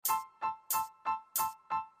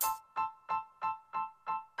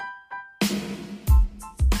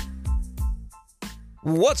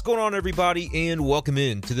What's going on, everybody, and welcome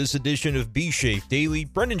in to this edition of B-Shape Daily.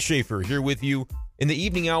 Brendan Schaefer here with you in the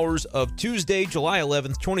evening hours of Tuesday, July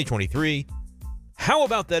 11th, 2023. How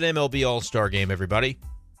about that MLB All-Star Game, everybody?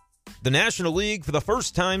 The National League, for the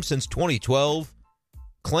first time since 2012,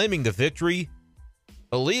 claiming the victory.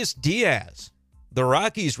 Elias Diaz, the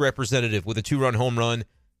Rockies representative, with a two-run home run,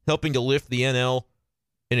 helping to lift the NL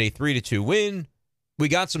in a 3-2 win. We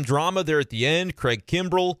got some drama there at the end. Craig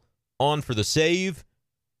Kimbrell on for the save.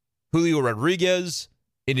 Julio Rodriguez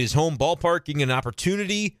in his home ballpark getting an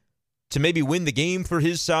opportunity to maybe win the game for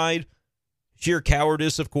his side. Sheer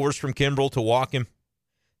cowardice, of course, from Kimbrell to walk him.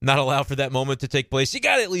 Not allow for that moment to take place. You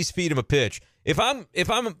got to at least feed him a pitch. If I'm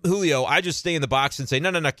Julio, I just stay in the box and say,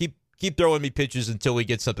 no, keep throwing me pitches until we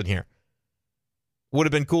get something here. Would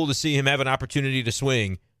have been cool to see him have an opportunity to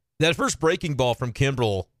swing. That first breaking ball from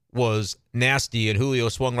Kimbrell was nasty, and Julio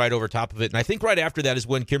swung right over top of it. And I think right after that is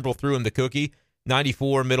when Kimbrell threw him the cookie,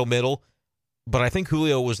 94 middle. But I think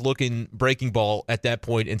Julio was looking breaking ball at that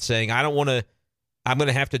point and saying, I'm going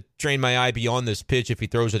to have to train my eye beyond this pitch if he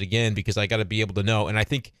throws it again because I got to be able to know. And I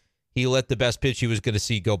think he let the best pitch he was going to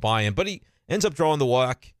see go by him. But he ends up drawing the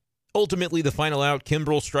walk. Ultimately, the final out,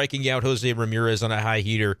 Kimbrell striking out Jose Ramirez on a high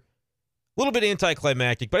heater. A little bit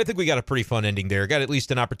anticlimactic, but I think we got a pretty fun ending there. Got at least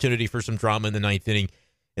an opportunity for some drama in the ninth inning.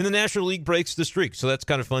 And the National League breaks the streak, so that's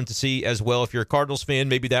kind of fun to see as well. If you're a Cardinals fan,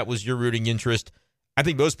 maybe that was your rooting interest. I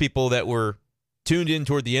think most people that were tuned in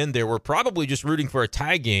toward the end there were probably just rooting for a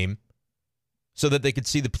tie game so that they could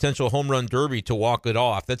see the potential home run derby to walk it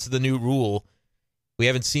off. That's the new rule. We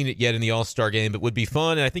haven't seen it yet in the All-Star game. It would be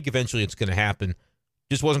fun, and I think eventually it's going to happen.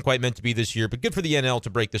 Just wasn't quite meant to be this year, but good for the NL to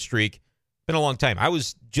break the streak. Been a long time. I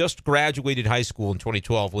was just graduated high school in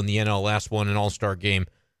 2012 when the NL last won an All-Star game,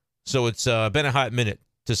 so it's been a hot minute,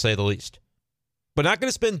 to say the least. But not going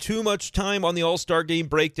to spend too much time on the All-Star Game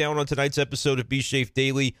breakdown on tonight's episode of B-Shape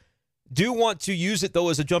Daily. Do want to use it, though,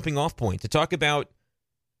 as a jumping-off point to talk about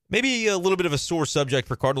maybe a little bit of a sore subject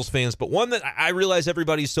for Cardinals fans, but one that I realize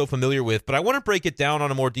everybody's so familiar with. But I want to break it down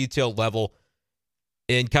on a more detailed level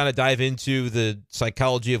and kind of dive into the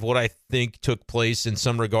psychology of what I think took place in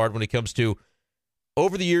some regard when it comes to,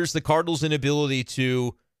 over the years, the Cardinals' inability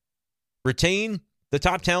to retain the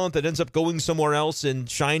top talent that ends up going somewhere else and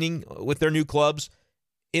shining with their new clubs,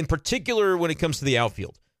 in particular when it comes to the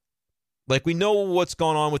outfield. Like, we know what's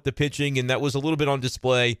gone on with the pitching, and that was a little bit on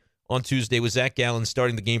display on Tuesday with Zach Gallen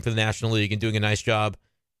starting the game for the National League and doing a nice job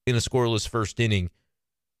in a scoreless first inning.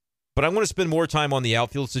 But I want to spend more time on the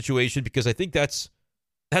outfield situation because I think that's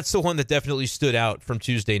the one that definitely stood out from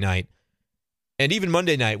Tuesday night. And even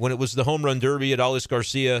Monday night when it was the home run derby at Adolis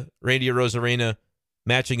Garcia, Randy Arozarena,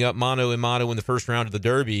 matching up mano a mano in the first round of the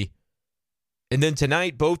Derby. And then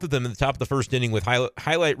tonight, both of them in the top of the first inning with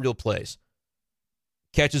highlight reel plays.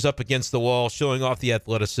 Catches up against the wall, showing off the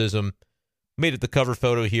athleticism. Made it the cover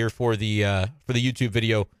photo here for the YouTube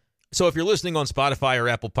video. So if you're listening on Spotify or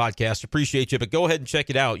Apple Podcasts, appreciate you, but go ahead and check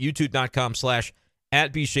it out,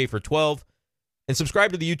 youtube.com/@bschaefer12, and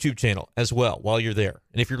subscribe to the YouTube channel as well while you're there.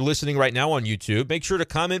 And if you're listening right now on YouTube, make sure to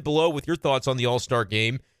comment below with your thoughts on the All-Star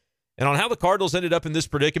Game and on how the Cardinals ended up in this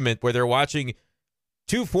predicament where they're watching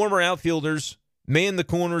two former outfielders man the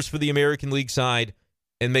corners for the American League side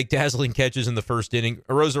and make dazzling catches in the first inning.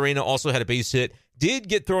 Arozarena also had a base hit. Did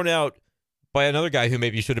get thrown out by another guy who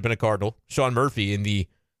maybe should have been a Cardinal, Sean Murphy, in the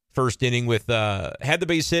first inning with had the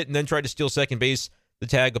base hit and then tried to steal second base. The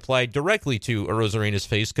tag applied directly to Arozarena's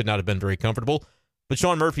face. Could not have been very comfortable. But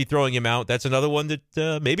Sean Murphy throwing him out, that's another one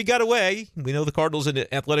that maybe got away. We know the Cardinals and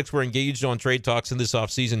Athletics were engaged on trade talks in this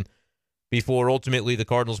offseason before ultimately the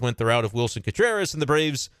Cardinals went the route of Wilson Contreras, and the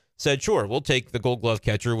Braves said, sure, we'll take the Gold Glove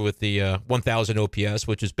catcher with the 1,000 OPS,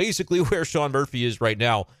 which is basically where Sean Murphy is right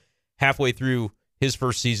now, halfway through his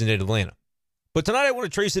first season in Atlanta. But tonight I want to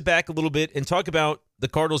trace it back a little bit and talk about the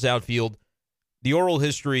Cardinals outfield, the oral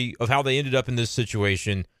history of how they ended up in this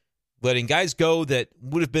situation, letting guys go that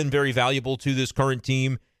would have been very valuable to this current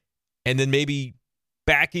team, and then maybe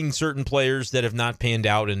backing certain players that have not panned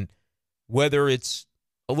out, and whether it's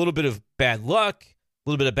a little bit of bad luck, a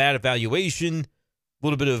little bit of bad evaluation, a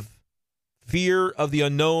little bit of fear of the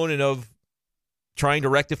unknown and of trying to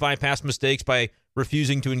rectify past mistakes by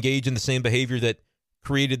refusing to engage in the same behavior that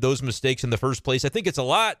created those mistakes in the first place. I think it's a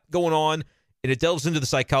lot going on, and it delves into the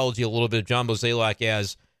psychology a little bit of John Mozeliak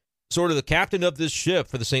as sort of the captain of this ship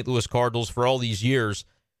for the St. Louis Cardinals for all these years.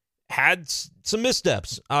 Had some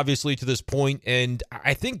missteps, obviously, to this point, and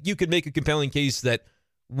I think you could make a compelling case that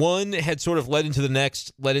one had sort of led into the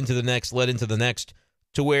next,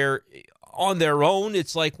 to where on their own,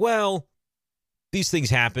 it's like, well, these things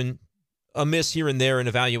happen. A miss here and there in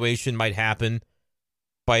evaluation might happen.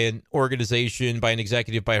 by an organization, by an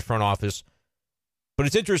executive, by a front office. But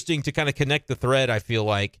it's interesting to kind of connect the thread, I feel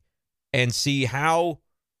like, and see how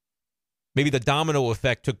maybe the domino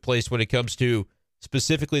effect took place when it comes to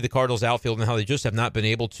specifically the Cardinals outfield and how they just have not been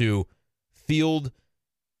able to field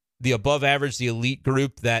the above average, the elite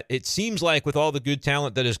group that it seems like with all the good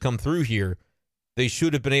talent that has come through here, they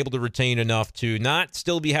should have been able to retain enough to not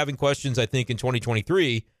still be having questions, I think, in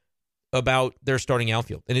 2023 about their starting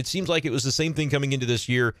outfield. And it seems like it was the same thing coming into this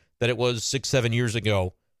year that it was 6-7 years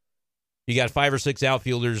ago. You got 5 or 6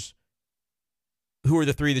 outfielders. Who are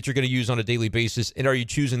the 3 that you're going to use on a daily basis? And are you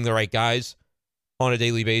choosing the right guys on a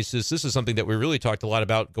daily basis? This is something that we really talked a lot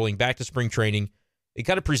about going back to spring training. It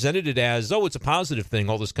kind of presented it as, oh, it's a positive thing,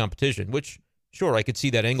 all this competition, which, sure, I could see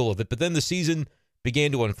that angle of it. But then the season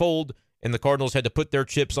began to unfold, and the Cardinals had to put their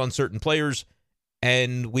chips on certain players,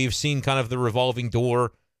 and we've seen kind of the revolving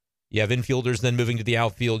door. You have infielders then moving to the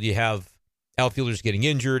outfield. You have outfielders getting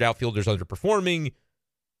injured, outfielders underperforming,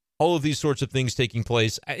 all of these sorts of things taking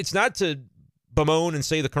place. It's not to bemoan and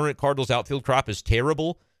say the current Cardinals outfield crop is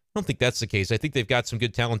terrible. I don't think that's the case. I think they've got some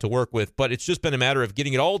good talent to work with, but it's just been a matter of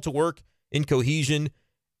getting it all to work in cohesion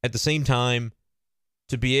at the same time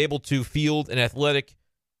to be able to field an athletic,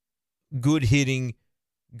 good hitting,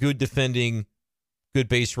 good defending, good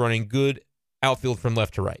base running, good outfield from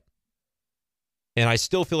left to right. And I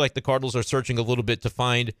still feel like the Cardinals are searching a little bit to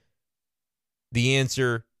find the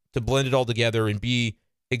answer, to blend it all together and be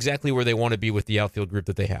exactly where they want to be with the outfield group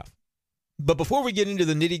that they have. But before we get into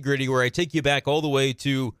the nitty-gritty, where I take you back all the way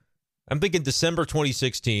to, I'm thinking December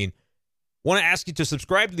 2016, want to ask you to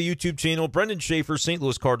subscribe to the YouTube channel. Brendan Schaefer, St.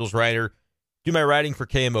 Louis Cardinals writer. Do my writing for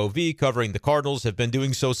KMOV, covering the Cardinals. Have been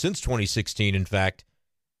doing so since 2016, in fact.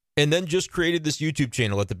 And then just created this YouTube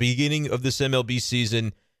channel at the beginning of this MLB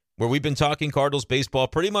season where we've been talking Cardinals baseball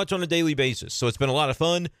pretty much on a daily basis. So it's been a lot of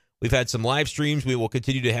fun. We've had some live streams. We will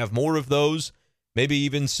continue to have more of those. Maybe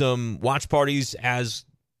even some watch parties as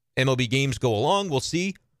MLB games go along. We'll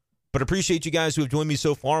see. But appreciate you guys who have joined me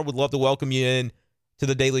so far. Would love to welcome you in to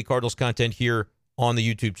the daily Cardinals content here on the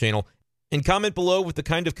YouTube channel. And comment below with the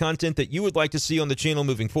kind of content that you would like to see on the channel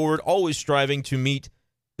moving forward. Always striving to meet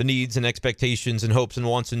the needs and expectations and hopes and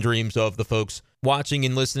wants and dreams of the folks watching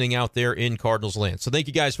and listening out there in Cardinals land. So thank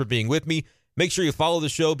you guys for being with me. Make sure you follow the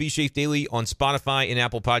show, Be Safe Daily, on Spotify and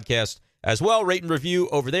Apple Podcasts as well. Rate and review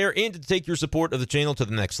over there. And to take your support of the channel to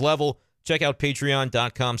the next level, check out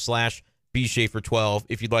patreon.com/BSchaefer12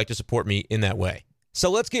 if you'd like to support me in that way. So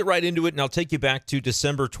let's get right into it, and I'll take you back to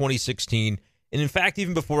December 2016. And in fact,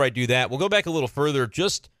 even before I do that, we'll go back a little further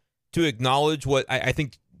just to acknowledge what I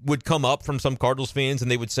think would come up from some Cardinals fans, and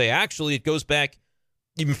they would say, actually, it goes back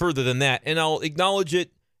even further than that. And I'll acknowledge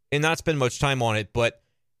it and not spend much time on it. But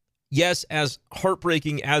yes, as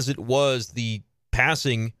heartbreaking as it was, the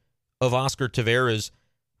passing of Oscar Taveras,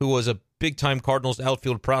 who was a big-time Cardinals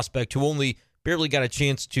outfield prospect who only barely got a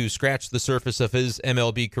chance to scratch the surface of his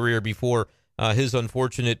MLB career before his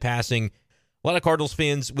unfortunate passing. A lot of Cardinals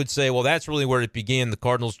fans would say, well, that's really where it began. The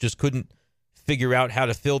Cardinals just couldn't figure out how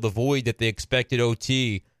to fill the void that they expected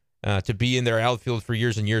OT to be in their outfield for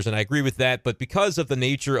years and years, and I agree with that. But because of the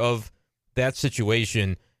nature of that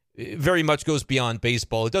situation, it very much goes beyond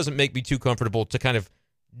baseball. It doesn't make me too comfortable to kind of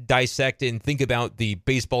dissect and think about the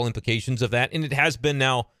baseball implications of that, and it has been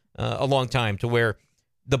now a long time to where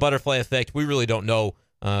the butterfly effect, we really don't know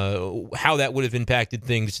how that would have impacted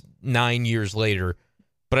things 9 years later.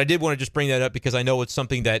 But I did want to just bring that up because I know it's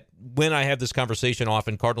something that when I have this conversation,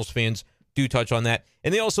 often Cardinals fans do touch on that.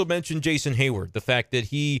 And they also mentioned Jason Hayward, the fact that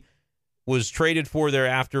he was traded for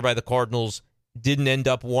thereafter by the Cardinals, didn't end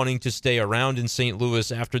up wanting to stay around in St. Louis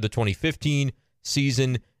after the 2015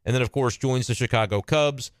 season, and then, of course, joins the Chicago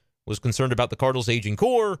Cubs, was concerned about the Cardinals' aging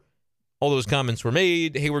core. All those comments were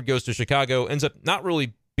made. Hayward goes to Chicago, ends up not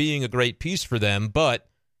really being a great piece for them, but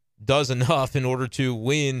does enough in order to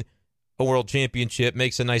win a world championship,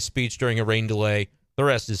 makes a nice speech during a rain delay. The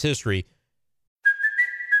rest is history.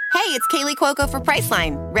 Hey, it's Kaylee Cuoco for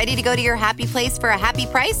Priceline. Ready to go to your happy place for a happy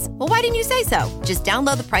price? Well, why didn't you say so? Just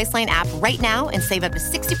download the Priceline app right now and save up to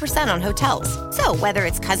 60% on hotels. So whether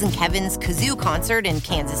it's Cousin Kevin's Kazoo Concert in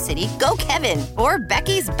Kansas City, go Kevin, or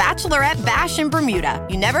Becky's Bachelorette Bash in Bermuda,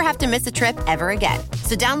 you never have to miss a trip ever again.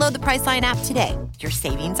 So download the Priceline app today. Your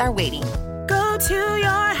savings are waiting. Go to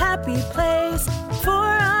your happy place for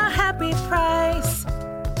a happy price.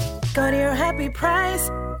 Go to your happy price,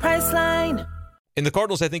 Priceline. And the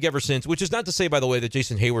Cardinals, I think, ever since, which is not to say, by the way, that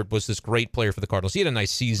Jason Hayward was this great player for the Cardinals. He had a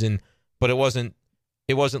nice season, but it wasn't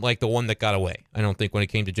like the one that got away, I don't think, when it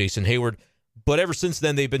came to Jason Hayward. But ever since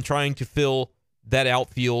then, they've been trying to fill that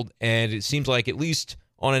outfield, and it seems like at least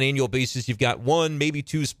on an annual basis, you've got one, maybe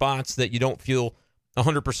two spots that you don't feel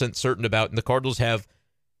 100% certain about, and the Cardinals have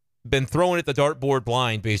been throwing at the dartboard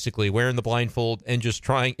blind, basically, wearing the blindfold and just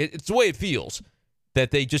trying. It's the way it feels,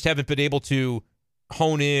 that they just haven't been able to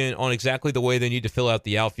hone in on exactly the way they need to fill out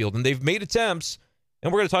the outfield. And they've made attempts,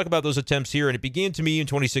 and we're going to talk about those attempts here. And it began to me in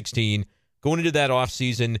 2016, going into that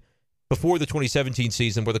offseason before the 2017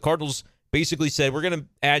 season, where the Cardinals basically said, we're going to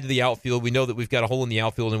add to the outfield. We know that we've got a hole in the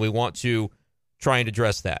outfield, and we want to try and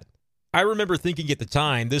address that. I remember thinking at the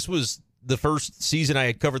time, this was the first season I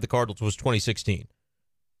had covered the Cardinals, was 2016.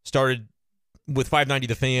 Started with 590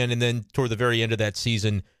 The Fan, and then toward the very end of that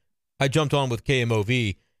season, I jumped on with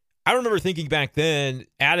KMOV. I remember thinking back then,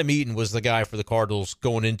 Adam Eaton was the guy for the Cardinals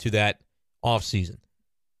going into that offseason.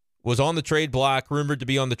 Was on the trade block, rumored to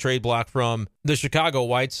be on the trade block from the Chicago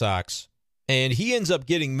White Sox, and he ends up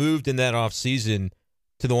getting moved in that offseason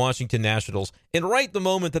to the Washington Nationals. And right the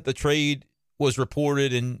moment that the trade was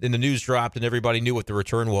reported and the news dropped and everybody knew what the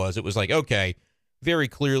return was, it was like, okay, very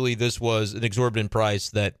clearly this was an exorbitant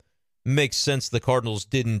price that makes sense the Cardinals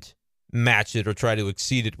didn't match it or try to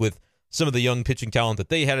exceed it with some of the young pitching talent that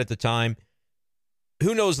they had at the time.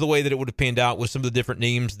 Who knows the way that it would have panned out with some of the different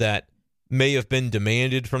names that may have been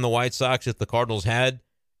demanded from the White Sox if the Cardinals had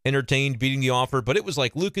entertained beating the offer. But it was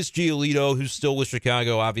like Lucas Giolito, who's still with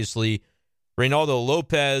Chicago, obviously. Reynaldo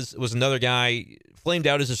Lopez was another guy, flamed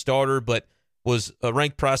out as a starter, but was a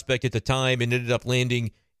ranked prospect at the time and ended up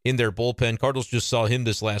landing in their bullpen. Cardinals just saw him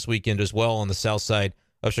this last weekend as well on the south side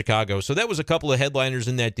of Chicago. So that was a couple of headliners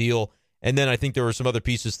in that deal. And then I think there were some other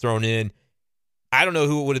pieces thrown in. I don't know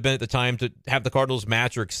who it would have been at the time to have the Cardinals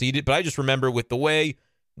match or exceed it, but I just remember with the way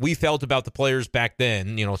we felt about the players back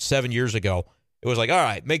then, 7 years ago, it was like, all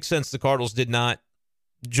right, makes sense the Cardinals did not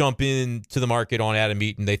jump into the market on Adam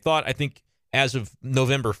Eaton. They thought, I think, as of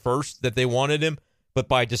November 1st that they wanted him, but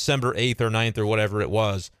by December 8th or 9th or whatever it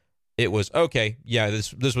was okay, yeah,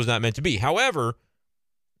 this was not meant to be. However,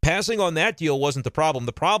 passing on that deal wasn't the problem.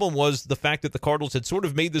 The problem was the fact that the Cardinals had sort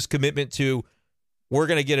of made this commitment to, we're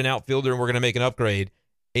going to get an outfielder and we're going to make an upgrade,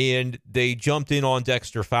 and they jumped in on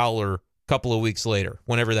Dexter Fowler a couple of weeks later,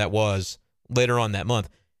 whenever that was, later on that month.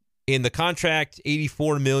 In the contract,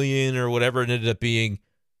 $84 million or whatever it ended up being,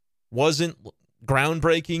 wasn't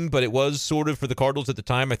groundbreaking, but it was sort of for the Cardinals at the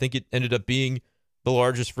time. I think it ended up being the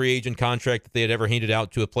largest free agent contract that they had ever handed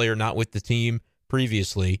out to a player not with the team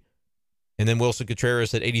previously. And then Wilson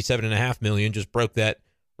Contreras at $87.5 million just broke that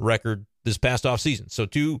record this past offseason. So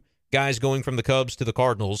two guys going from the Cubs to the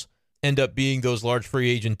Cardinals end up being those large free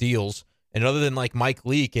agent deals. And other than like Mike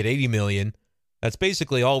Leake at $80 million, that's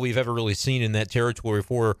basically all we've ever really seen in that territory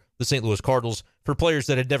for the St. Louis Cardinals for players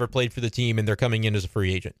that had never played for the team and they're coming in as a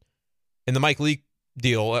free agent. And the Mike Leake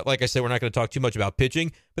deal, like I said, we're not going to talk too much about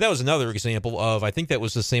pitching, but that was another example of, I think that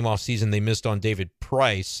was the same offseason they missed on David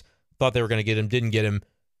Price. Thought they were going to get him, didn't get him.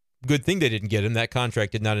 Good thing they didn't get him. That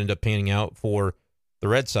contract did not end up panning out for the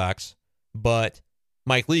Red Sox, but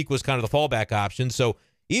Mike Leake was kind of the fallback option. So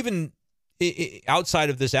even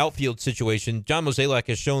outside of this outfield situation, John Mozeliak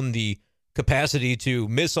has shown the capacity to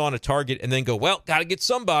miss on a target and then go, well, got to get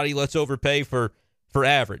somebody. Let's overpay for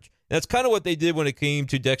average. That's kind of what they did when it came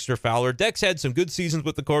to Dexter Fowler. Dex had some good seasons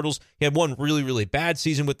with the Cardinals. He had one really, really bad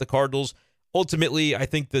season with the Cardinals. Ultimately, I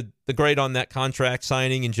think the grade on that contract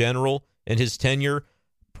signing in general and his tenure,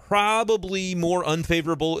 probably more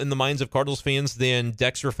unfavorable in the minds of Cardinals fans than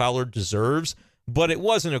Dexter Fowler deserves, but it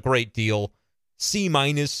wasn't a great deal. C-,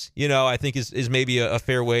 I think is maybe a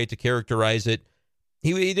fair way to characterize it.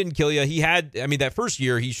 He didn't kill you. He had, that first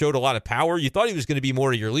year, he showed a lot of power. You thought he was going to be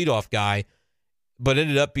more of your leadoff guy, but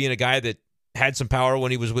ended up being a guy that had some power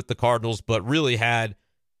when he was with the Cardinals, but really had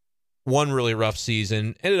one really rough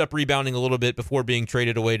season. Ended up rebounding a little bit before being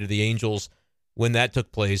traded away to the Angels when that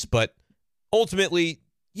took place. But ultimately,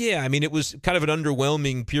 yeah, it was kind of an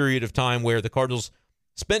underwhelming period of time where the Cardinals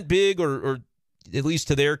spent big, or at least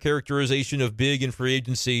to their characterization of big in free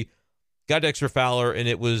agency, got Dexter Fowler, and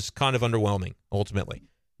it was kind of underwhelming, ultimately.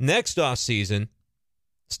 Next offseason,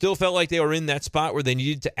 still felt like they were in that spot where they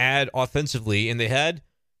needed to add offensively, and they had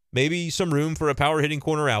maybe some room for a power-hitting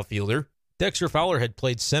corner outfielder. Dexter Fowler had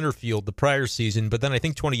played center field the prior season, but then I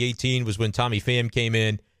think 2018 was when Tommy Pham came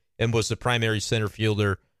in and was the primary center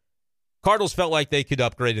fielder. Cardinals felt like they could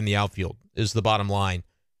upgrade in the outfield, is the bottom line.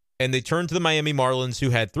 And they turned to the Miami Marlins,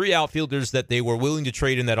 who had three outfielders that they were willing to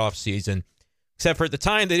trade in that offseason. Except for at the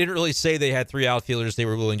time, they didn't really say they had three outfielders they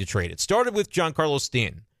were willing to trade. It started with Giancarlo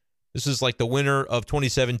Stanton. This is like the winter of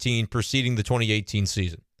 2017 preceding the 2018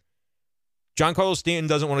 season. Giancarlo Stanton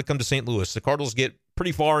doesn't want to come to St. Louis. The Cardinals get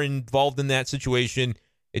pretty far involved in that situation.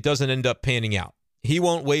 It doesn't end up panning out. He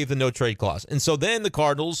won't waive the no-trade clause. And so then the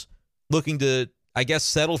Cardinals, looking to, I guess,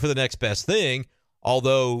 settle for the next best thing,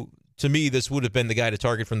 although to me, this would have been the guy to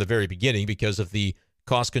target from the very beginning because of the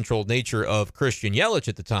cost-controlled nature of Christian Yelich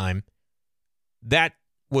at the time. That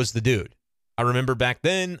was the dude. I remember back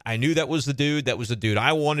then, I knew that was the dude. That was the dude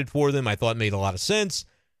I wanted for them. I thought it made a lot of sense.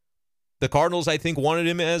 The Cardinals, I think, wanted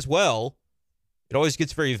him as well. It always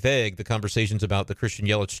gets very vague, the conversations about the Christian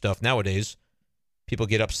Yelich stuff nowadays. People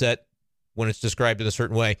get upset when it's described in a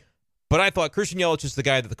certain way. But I thought Christian Yelich is the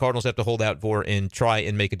guy that the Cardinals have to hold out for and try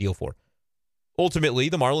and make a deal for. Ultimately,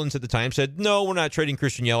 the Marlins at the time said, no, we're not trading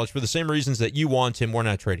Christian Yelich for the same reasons that you want him. We're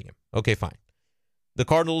not trading him. Okay, fine. The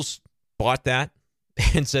Cardinals bought that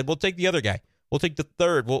and said, we'll take the other guy. We'll take the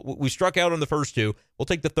third. We struck out on the first two. We'll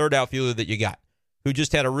take the third outfielder that you got, who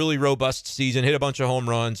just had a really robust season, hit a bunch of home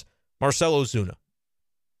runs, Marcell Ozuna.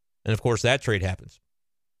 And, of course, that trade happens.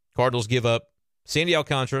 Cardinals give up Sandy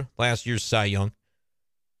Alcantara, last year's Cy Young.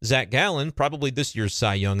 Zach Gallen, probably this year's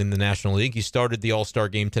Cy Young in the National League. He started the All-Star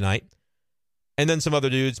game tonight. And then some other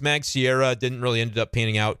dudes. Mag Sierra didn't really end up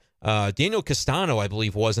panning out. Daniel Castano, I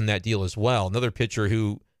believe, was in that deal as well. Another pitcher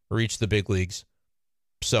who reached the big leagues.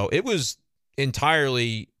 So it was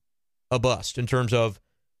entirely a bust in terms of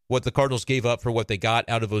what the Cardinals gave up for what they got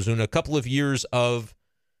out of Ozuna. A couple of years of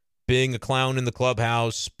being a clown in the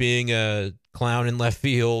clubhouse, being a clown in left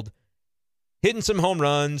field, hitting some home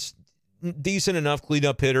runs, decent enough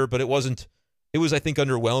cleanup hitter, but it was, I think,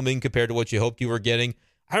 underwhelming compared to what you hoped you were getting.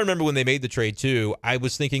 I remember when they made the trade, too, I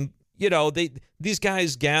was thinking, these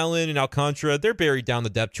guys, Gallen and Alcantara, they're buried down the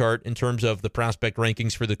depth chart in terms of the prospect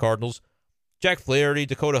rankings for the Cardinals. Jack Flaherty,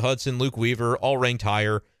 Dakota Hudson, Luke Weaver, all ranked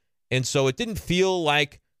higher. And so it didn't feel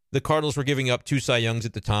like the Cardinals were giving up two Cy Youngs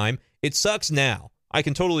at the time. It sucks now. I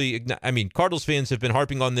can totally, Cardinals fans have been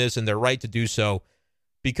harping on this, and they're right to do so,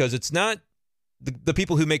 because it's not the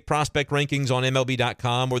people who make prospect rankings on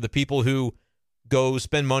MLB.com or the people who go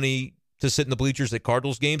spend money to sit in the bleachers at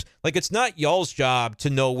Cardinals games. Like, it's not y'all's job to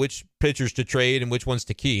know which pitchers to trade and which ones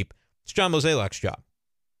to keep. It's John Mozeliak's job.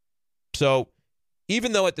 So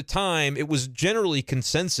even though at the time it was generally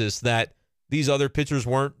consensus that these other pitchers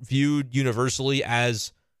weren't viewed universally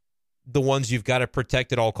as the ones you've got to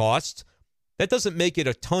protect at all costs, that doesn't make it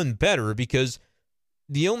a ton better, because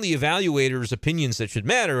the only evaluators' opinions that should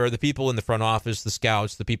matter are the people in the front office, the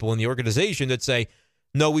scouts, the people in the organization that say,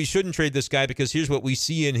 no, we shouldn't trade this guy because here's what we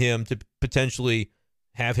see in him to potentially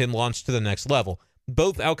have him launched to the next level.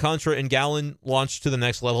 Both Alcantara and Gallen launched to the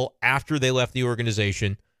next level after they left the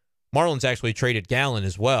organization. Marlins actually traded Gallen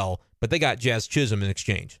as well, but they got Jazz Chisholm in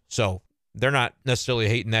exchange. So they're not necessarily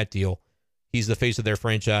hating that deal. He's the face of their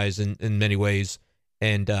franchise in many ways,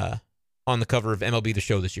 and on the cover of MLB The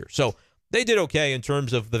Show this year. So they did okay in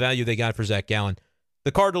terms of the value they got for Zach Gallen.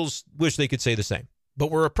 The Cardinals wish they could say the same. But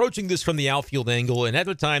we're approaching this from the outfield angle, and at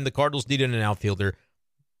the time, the Cardinals needed an outfielder.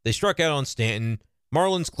 They struck out on Stanton.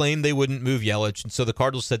 Marlins claimed they wouldn't move Yelich, and so the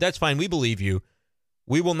Cardinals said, that's fine, we believe you.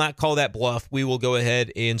 We will not call that bluff. We will go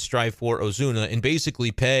ahead and strive for Ozuna and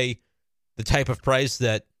basically pay the type of price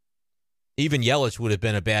that even Yelich would have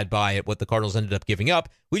been a bad buy at what the Cardinals ended up giving up.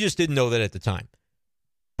 We just didn't know that at the time.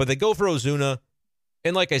 But they go for Ozuna,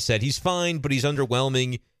 and like I said, he's fine, but he's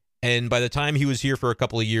underwhelming. And by the time he was here for a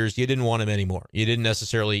couple of years, you didn't want him anymore. You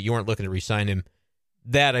weren't looking to re-sign him.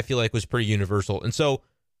 That, I feel like, was pretty universal. And so,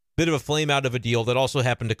 bit of a flame out of a deal that also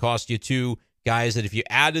happened to cost you two guys that if you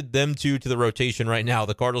added them two to the rotation right now,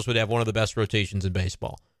 the Cardinals would have one of the best rotations in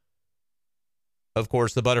baseball. Of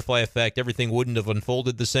course, the butterfly effect, everything wouldn't have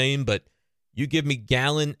unfolded the same, but you give me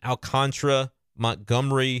Gallen, Alcantara,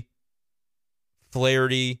 Montgomery,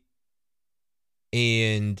 Flaherty,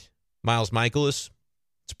 and Miles Mikolas.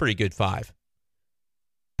 It's a pretty good five.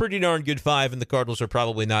 Pretty darn good five, and the Cardinals are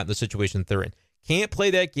probably not in the situation that they're in. Can't play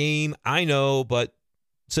that game, I know, but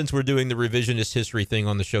since we're doing the revisionist history thing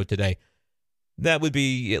on the show today, that would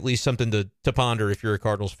be at least something to ponder if you're a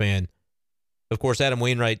Cardinals fan. Of course, Adam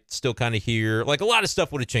Wainwright's still kind of here. Like, a lot of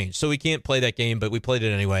stuff would have changed, so we can't play that game, but we played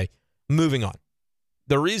it anyway. Moving on.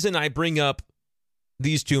 The reason I bring up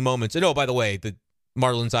these two moments, and by the way, the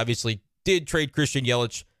Marlins obviously did trade Christian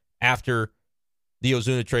Yelich after the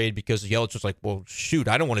Ozuna trade because Yelich was like, well, shoot,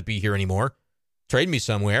 I don't want to be here anymore. Trade me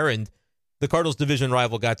somewhere. And the Cardinals' division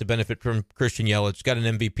rival got to benefit from Christian Yelich, got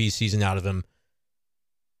an MVP season out of him.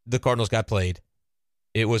 The Cardinals got played.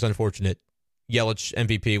 It was unfortunate. Yelich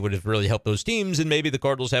MVP would have really helped those teams, and maybe the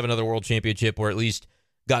Cardinals have another world championship or at least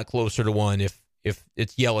got closer to one if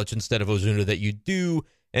it's Yelich instead of Ozuna that you do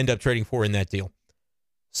end up trading for in that deal.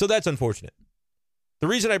 So that's unfortunate. The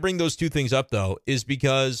reason I bring those two things up, though, is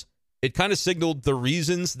because it kind of signaled the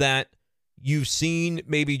reasons that you've seen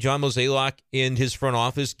maybe John Mozeliak and his front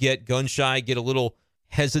office get gun-shy, get a little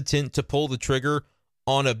hesitant to pull the trigger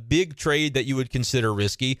on a big trade that you would consider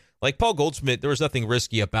risky. Like Paul Goldschmidt, there was nothing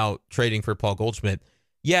risky about trading for Paul Goldschmidt.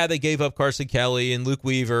 Yeah, they gave up Carson Kelly and Luke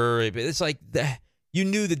Weaver. It's like you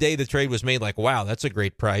knew the day the trade was made, like, wow, that's a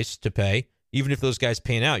great price to pay. Even if those guys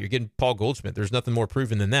pan out, you're getting Paul Goldschmidt. There's nothing more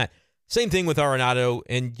proven than that. Same thing with Arenado,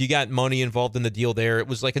 and you got money involved in the deal there. It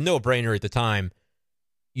was like a no-brainer at the time.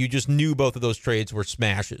 You just knew both of those trades were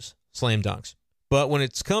smashes, slam dunks. But when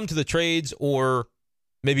it's come to the trades or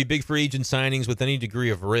maybe big free agent signings with any degree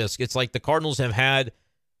of risk, it's like the Cardinals have had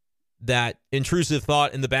that intrusive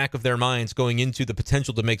thought in the back of their minds going into the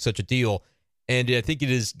potential to make such a deal. And I think it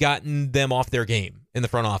has gotten them off their game in the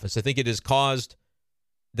front office. I think it has caused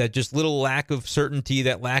that just little lack of certainty,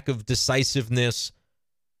 that lack of decisiveness.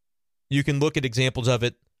 You can look at examples of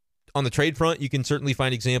it on the trade front. You can certainly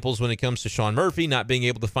find examples when it comes to Sean Murphy not being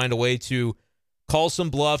able to find a way to call some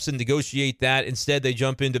bluffs and negotiate that. Instead, they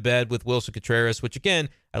jump into bed with Wilson Contreras, which, again,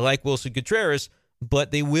 I like Wilson Contreras,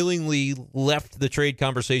 but they willingly left the trade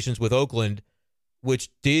conversations with Oakland, which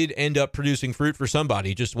did end up producing fruit for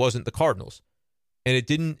somebody. It just wasn't the Cardinals. And it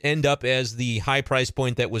didn't end up as the high price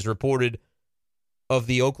point that was reported of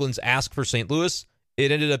the Oakland's ask for St. Louis.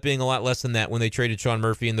 It ended up being a lot less than that when they traded Sean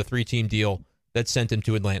Murphy in the 3-team deal that sent him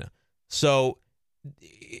to Atlanta. So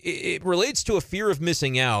it relates to a fear of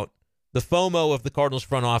missing out. The FOMO of the Cardinals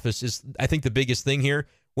front office is, I think, the biggest thing here.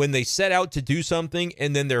 When they set out to do something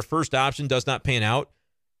and then their first option does not pan out,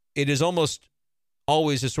 it has almost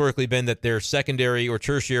always historically been that their secondary or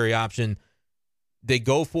tertiary option they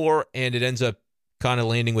go for, and it ends up kind of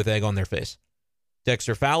landing with egg on their face.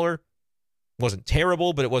 Dexter Fowler wasn't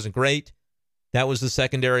terrible, but it wasn't great. That was the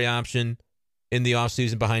secondary option in the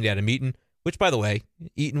offseason behind Adam Eaton, which, by the way,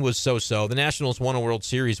 Eaton was so-so. The Nationals won a World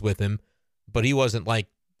Series with him, but he wasn't like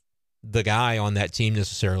the guy on that team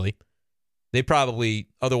necessarily. They probably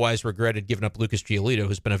otherwise regretted giving up Lucas Giolito,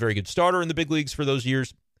 who's been a very good starter in the big leagues for those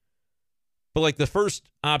years. But like the first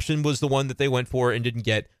option was the one that they went for and didn't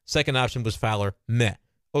get. Second option was Fowler. Meh.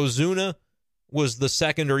 Ozuna was the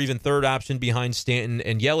second or even third option behind Stanton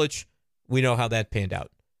and Yelich. We know how that panned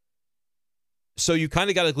out. So you kind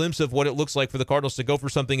of got a glimpse of what it looks like for the Cardinals to go for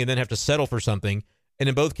something and then have to settle for something. And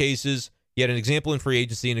in both cases, you had an example in free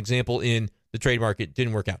agency, an example in the trade market.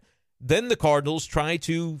 Didn't work out. Then the Cardinals try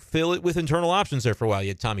to fill it with internal options there for a while. You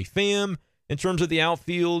had Tommy Pham in terms of the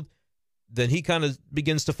outfield. Then he kind of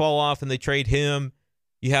begins to fall off and they trade him.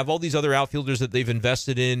 You have all these other outfielders that they've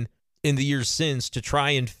invested in the years since to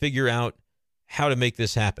try and figure out how to make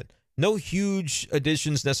this happen. No huge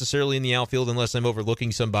additions necessarily in the outfield unless I'm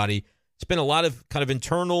overlooking somebody. It's been a lot of kind of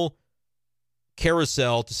internal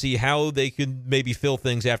carousel to see how they could maybe fill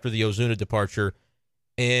things after the Ozuna departure.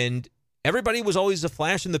 And everybody was always a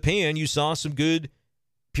flash in the pan. You saw some good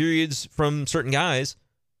periods from certain guys.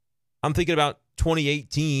 I'm thinking about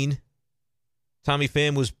 2018. Tommy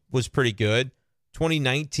Pham was pretty good.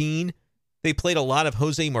 2019, they played a lot of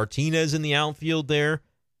Jose Martinez in the outfield there,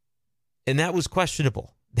 and that was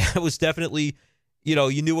questionable. That was definitely,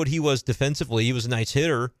 you knew what he was defensively. He was a nice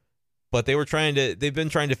hitter, but they've been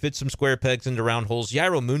trying to fit some square pegs into round holes.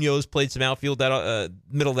 Yairo Munoz played some outfield that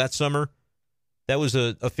middle of that summer. That was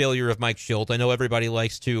a failure of Mike Schilt. I know everybody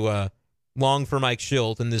likes to long for Mike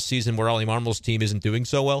Schilt in this season where Ollie Marmol's team isn't doing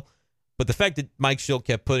so well. But the fact that Mike Schilt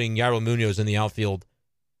kept putting Yairo Munoz in the outfield,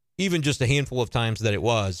 even just a handful of times that it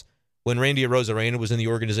was, when Randy Arozarena was in the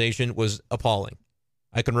organization, was appalling.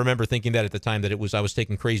 I can remember thinking that at the time that I was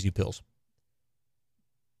taking crazy pills.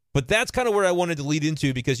 But that's kind of where I wanted to lead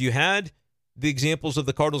into, because you had the examples of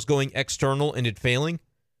the Cardinals going external and it failing,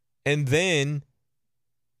 and then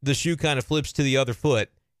the shoe kind of flips to the other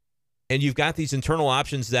foot, and you've got these internal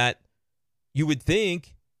options that you would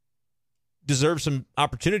think deserve some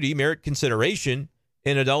opportunity, merit consideration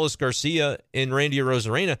in Adolis Garcia and Randy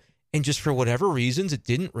Arozarena, and just for whatever reasons, it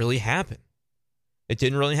didn't really happen. It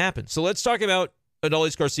didn't really happen. So let's talk about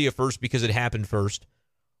Adolis Garcia first, because it happened first.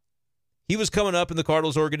 He was coming up in the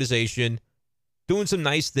Cardinals organization, doing some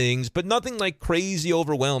nice things, but nothing like crazy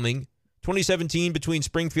overwhelming. 2017 between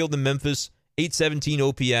Springfield and Memphis, 817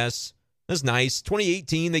 OPS. That's nice.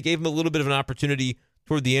 2018, they gave him a little bit of an opportunity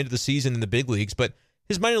toward the end of the season in the big leagues, but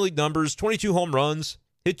his minor league numbers, 22 home runs,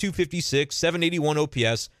 hit 256, 781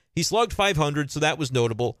 OPS. He slugged 500, so that was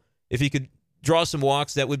notable. If he could draw some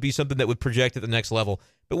walks, that would be something that would project at the next level.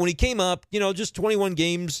 But when he came up, just 21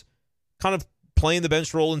 games, kind of playing the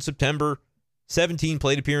bench role in September, 17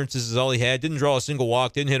 plate appearances is all he had. Didn't draw a single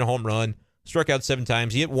walk, didn't hit a home run, struck out 7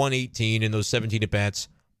 times. He hit 118 in those 17 at-bats,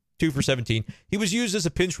 2 for 17. He was used as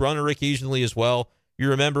a pinch runner occasionally as well. You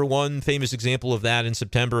remember one famous example of that in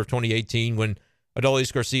September of 2018 when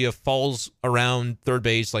Adolis Garcia falls around third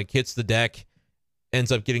base, hits the deck,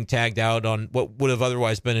 ends up getting tagged out on what would have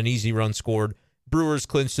otherwise been an easy run scored. Brewers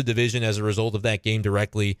clinched the division as a result of that game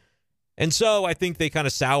directly. And so I think they kind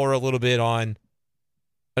of sour a little bit on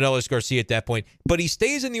Adolis Garcia at that point. But he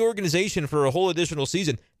stays in the organization for a whole additional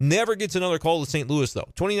season. Never gets another call to St. Louis, though.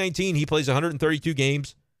 2019, he plays 132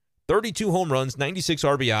 games, 32 home runs, 96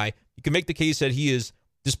 RBI. You can make the case that he is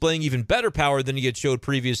displaying even better power than he had showed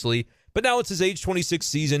previously. But now it's his age 26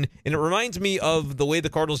 season, and it reminds me of the way the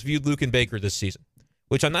Cardinals viewed Luken Baker this season,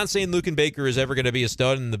 which I'm not saying Luken Baker is ever going to be a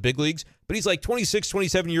stud in the big leagues, but he's like 26,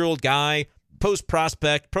 27-year-old guy,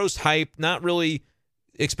 post-prospect, post-hype, not really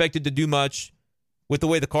expected to do much with the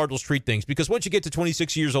way the Cardinals treat things. Because once you get to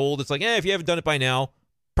 26 years old, it's like, if you haven't done it by now,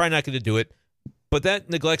 probably not going to do it. But that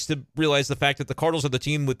neglects to realize the fact that the Cardinals are the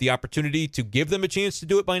team with the opportunity to give them a chance to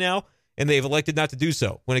do it by now, and they've elected not to do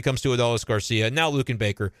so when it comes to Adolis Garcia. And now Luken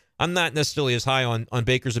Baker. I'm not necessarily as high on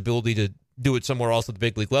Baker's ability to do it somewhere else at the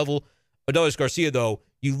big league level. Adolis Garcia, though,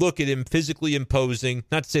 you look at him physically imposing,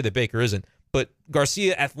 not to say that Baker isn't, but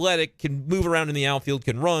Garcia, athletic, can move around in the outfield,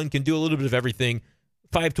 can run, can do a little bit of everything,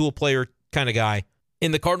 five-tool player kind of guy.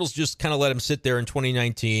 And the Cardinals just kind of let him sit there in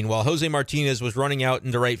 2019 while Jose Martinez was running out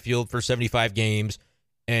into right field for 75 games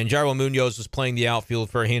and Jairo Munoz was playing the outfield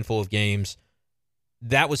for a handful of games.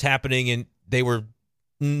 That was happening, and they were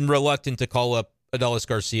reluctant to call up Adolis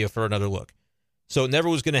Garcia for another look. So it never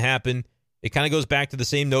was going to happen. It kind of goes back to the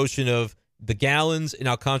same notion of the Gallons and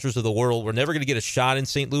Alcantara's of the world. We're never going to get a shot in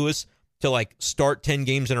St. Louis to start 10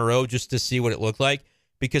 games in a row just to see what it looked like,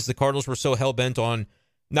 because the Cardinals were so hell-bent on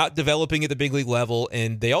not developing at the big league level,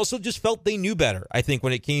 and they also just felt they knew better, I think,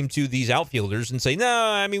 when it came to these outfielders and say,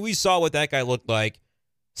 we saw what that guy looked like.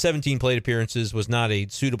 17 plate appearances was not a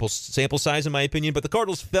suitable sample size, in my opinion, but the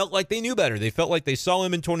Cardinals felt like they knew better. They felt like they saw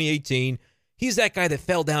him in 2018. He's that guy that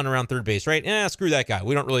fell down around third base, right? Screw that guy.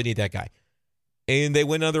 We don't really need that guy. And they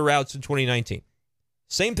went other routes in 2019.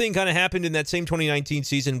 Same thing kind of happened in that same 2019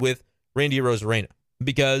 season with Randy Arozarena,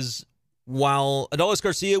 because while Adolis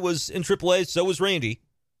Garcia was in AAA, so was Randy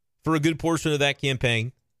for a good portion of that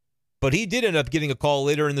campaign, but he did end up getting a call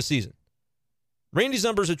later in the season. Randy's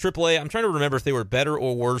numbers at AAA, I'm trying to remember if they were better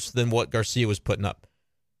or worse than what Garcia was putting up,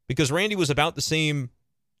 because Randy was about the same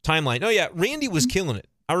timeline. Oh, yeah, Randy was killing it.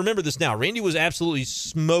 I remember this now. Randy was absolutely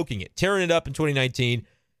smoking it, tearing it up in 2019,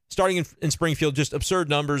 starting in Springfield, just absurd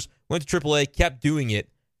numbers, went to AAA, kept doing it.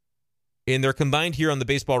 And they're combined here on the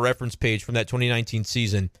baseball reference page from that 2019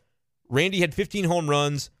 season. Randy had 15 home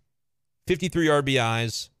runs, 53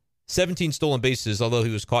 RBIs, 17 stolen bases, although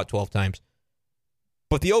he was caught 12 times.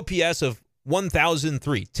 But the OPS of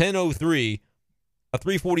 1,003, 1003, a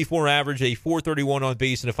 344 average, a 431 on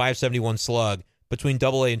base, and a 571 slug between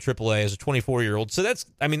AA and AAA as a 24-year-old. So that's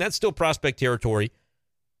still prospect territory.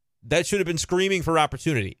 That should have been screaming for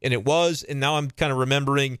opportunity, and it was. And now I'm kind of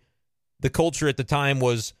remembering the culture at the time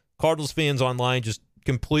was Cardinals fans online just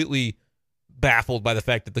completely baffled by the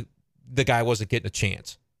fact that the guy wasn't getting a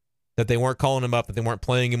chance, that they weren't calling him up, that they weren't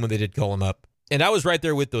playing him when they did call him up. And I was right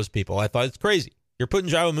there with those people. I thought, it's crazy. You're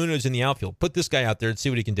putting Jairo Munoz in the outfield. Put this guy out there and see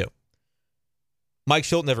what he can do. Mike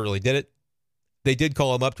Schilt never really did it. They did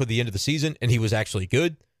call him up toward the end of the season, and he was actually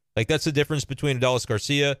good. That's the difference between Adolis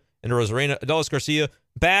Garcia and Arozarena. Adolis Garcia,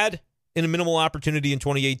 bad in a minimal opportunity in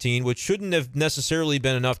 2018, which shouldn't have necessarily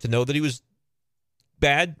been enough to know that he was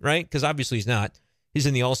bad, right? Because obviously he's not. He's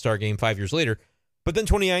in the All-Star game 5 years later. But then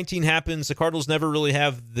 2019 happens. The Cardinals never really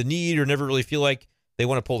have the need or never really feel like they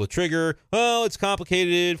want to pull the trigger. Oh, it's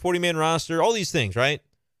complicated, 40-man roster, all these things, right?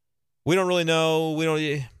 We don't really know. We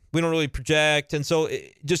don't really project. And so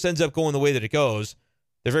it just ends up going the way that it goes.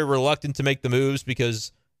 They're very reluctant to make the moves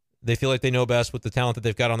because they feel like they know best with the talent that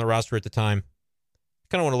they've got on the roster at the time. I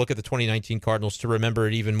kind of want to look at the 2019 Cardinals to remember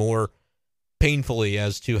it even more painfully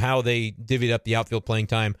as to how they divvied up the outfield playing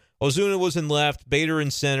time. Ozuna was in left, Bader in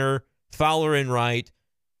center, Fowler in right.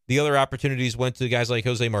 The other opportunities went to guys like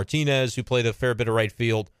Jose Martinez, who played a fair bit of right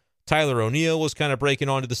field. Tyler O'Neill was kind of breaking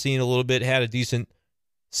onto the scene a little bit, had a decent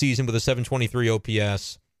season with a 723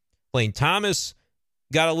 OPS. Lane Thomas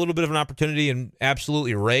got a little bit of an opportunity and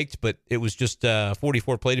absolutely raked, but it was just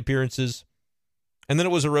 44 plate appearances. And then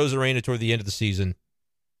it was Arozarena toward the end of the season.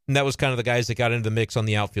 And that was kind of the guys that got into the mix on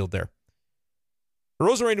the outfield there.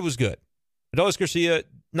 Arozarena was good. Adolis Garcia,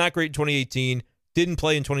 not great in 2018. Didn't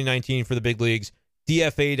play in 2019 for the big leagues.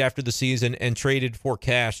 DFA'd after the season and traded for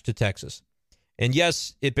cash to Texas. And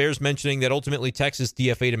yes, it bears mentioning that ultimately Texas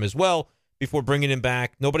DFA'd him as well before bringing him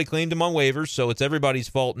back. Nobody claimed him on waivers, so it's everybody's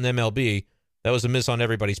fault in MLB. That was a miss on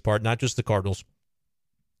everybody's part, not just the Cardinals.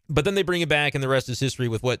 But then they bring him back, and the rest is history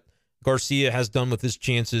with what Garcia has done with his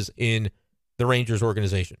chances in the Rangers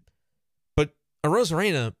organization. But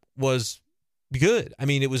Arozarena was good. I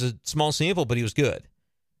mean, it was a small sample, but he was good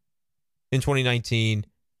in 2019.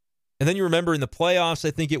 And then you remember in the playoffs,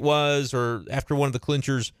 I think it was, or after one of the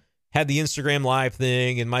clinchers, had the Instagram Live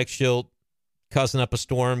thing and Mike Schilt cussing up a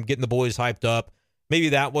storm, getting the boys hyped up. Maybe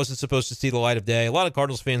that wasn't supposed to see the light of day. A lot of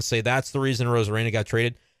Cardinals fans say that's the reason Rosarena got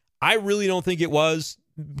traded. I really don't think it was.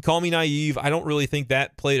 Call me naive. I don't really think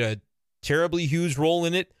that played a terribly huge role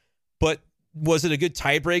in it. But was it a good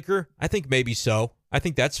tiebreaker? I think maybe so. I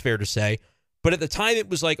think that's fair to say. But at the time, it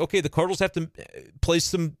was like, okay, the Cardinals have to place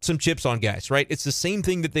some chips on guys, right? It's the same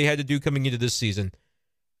thing that they had to do coming into this season.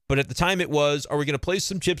 But at the time, it was, are we going to place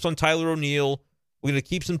some chips on Tyler O'Neill? We're going to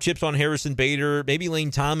keep some chips on Harrison Bader, maybe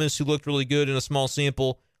Lane Thomas, who looked really good in a small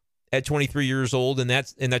sample at 23 years old, and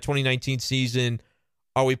that's in that 2019 season.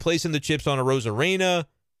 Are we placing the chips on a Rosarena?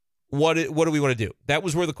 What do we want to do? That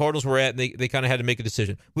was where the Cardinals were at, and they kind of had to make a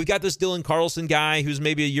decision. We've got this Dylan Carlson guy who's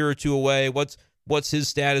maybe a year or two away. What's his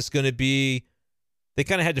status going to be? They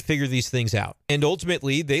kind of had to figure these things out. And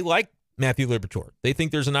ultimately, they like Matthew Liberatore. They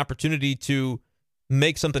think there's an opportunity to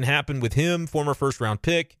make something happen with him, former first-round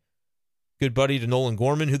pick, good buddy to Nolan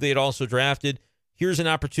Gorman, who they had also drafted. Here's an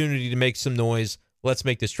opportunity to make some noise. Let's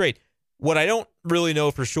make this trade. What I don't really know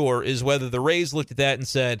for sure is whether the Rays looked at that and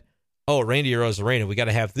said, oh, Randy Arozarena, we got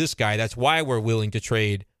to have this guy. That's why we're willing to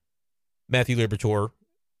trade Matthew Liberatore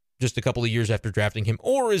just a couple of years after drafting him.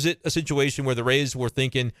 Or is it a situation where the Rays were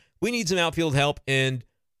thinking, we need some outfield help, and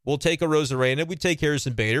we'll take a Arozarena, we'd take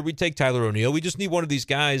Harrison Bader, we'd take Tyler O'Neill. We just need one of these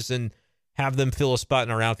guys and have them fill a spot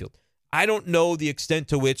in our outfield. I don't know the extent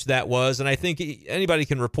to which that was, and I think anybody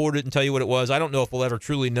can report it and tell you what it was. I don't know if we'll ever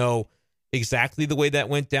truly know exactly the way that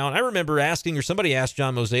went down. I remember asking, or somebody asked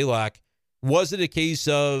John Mozeliak, was it a case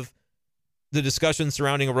of the discussion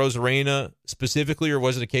surrounding a Arozarena specifically, or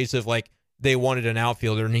was it a case of like they wanted an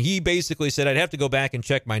outfielder? And he basically said, I'd have to go back and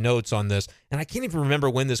check my notes on this. And I can't even remember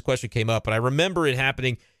when this question came up, but I remember it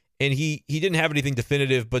happening, and he didn't have anything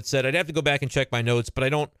definitive, but said, I'd have to go back and check my notes, but I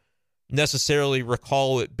don't necessarily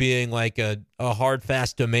recall it being like a hard,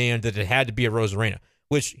 fast demand that it had to be a Arozarena,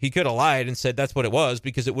 which he could have lied and said that's what it was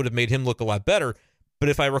because it would have made him look a lot better. But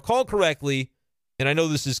if I recall correctly, and I know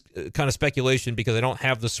this is kind of speculation because I don't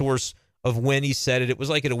have the source of when he said it. It was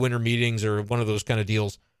like at a winter meetings or one of those kind of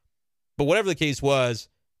deals. But whatever the case was,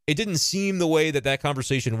 it didn't seem the way that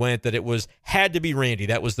conversation went, that it had to be Randy.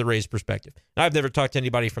 That was the Rays' perspective. And I've never talked to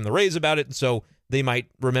anybody from the Rays about it, and so they might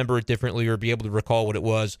remember it differently or be able to recall what it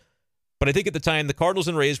was. But I think at the time, the Cardinals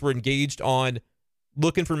and Rays were engaged on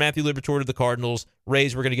looking for Matthew Liberatore to the Cardinals.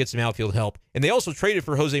 Rays were going to get some outfield help. And they also traded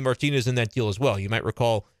for Jose Martinez in that deal as well. You might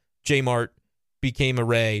recall J Mart became a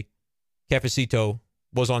Ray. Cafecito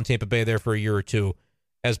was on Tampa Bay there for a year or two.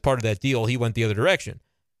 As part of that deal, he went the other direction.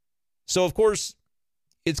 So, of course,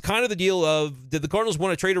 it's kind of the deal of, did the Cardinals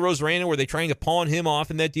want to trade a Arozarena? Were they trying to pawn him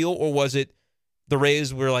off in that deal? Or was it the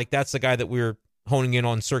Rays were like, that's the guy that we're honing in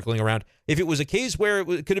on, circling around? If it was a case where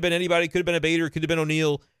it could have been anybody, could have been a Bader, could have been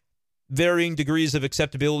O'Neill, varying degrees of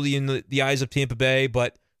acceptability in the eyes of Tampa Bay,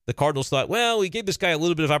 but the Cardinals thought, well, we gave this guy a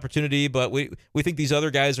little bit of opportunity, but we think these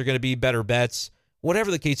other guys are going to be better bets.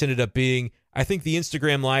 Whatever the case ended up being, I think the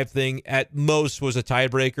Instagram Live thing at most was a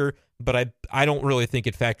tiebreaker, but I don't really think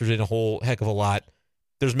it factors in a whole heck of a lot.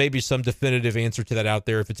 There's maybe some definitive answer to that out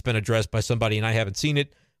there if it's been addressed by somebody and I haven't seen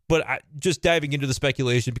it. But just diving into the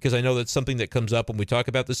speculation, because I know that's something that comes up when we talk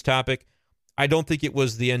about this topic, I don't think it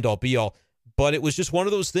was the end-all, be-all. But it was just one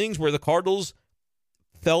of those things where the Cardinals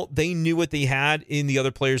felt they knew what they had in the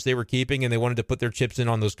other players they were keeping, and they wanted to put their chips in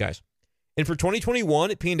on those guys. And for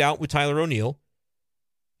 2021, it panned out with Tyler O'Neill.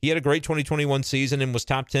 He had a great 2021 season and was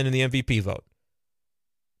top 10 in the MVP vote.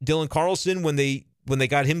 Dylan Carlson, when they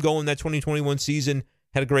got him going that 2021 season,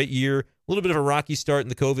 had a great year. A little bit of a rocky start in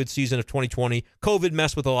the COVID season of 2020. COVID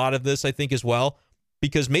messed with a lot of this, I think, as well,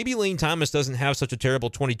 because maybe Lane Thomas doesn't have such a terrible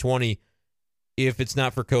 2020 if it's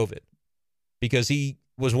not for COVID, because he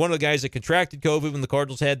was one of the guys that contracted COVID when the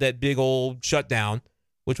Cardinals had that big old shutdown,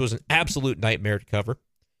 which was an absolute nightmare to cover.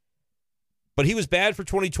 But he was bad for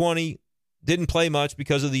 2020, didn't play much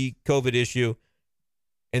because of the COVID issue,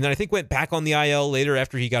 and then I think went back on the IL later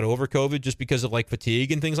after he got over COVID just because of like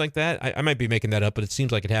fatigue and things like that. I might be making that up, but it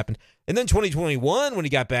seems like it happened. And then 2021, when he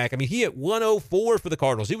got back, I mean, he hit 104 for the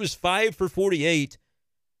Cardinals. He was 5 for 48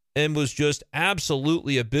 and was just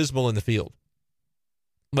absolutely abysmal in the field.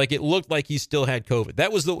 Like, it looked like he still had COVID.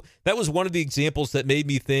 That was one of the examples that made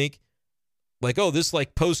me think, like, oh, this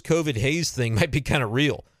like post-COVID haze thing might be kind of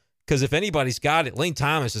real. Because if anybody's got it, Lane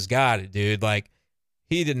Thomas has got it, dude. Like,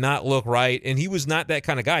 he did not look right, and he was not that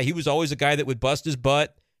kind of guy. He was always a guy that would bust his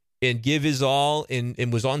butt and give his all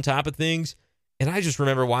and was on top of things. And I just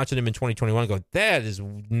remember watching him in 2021 going, that is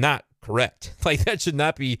not correct. Like, that should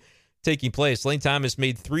not be taking place. Lane Thomas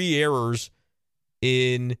made 3 errors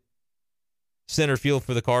in center field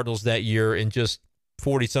for the Cardinals that year in just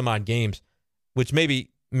 40-some-odd games, which maybe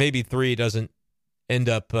 3 doesn't end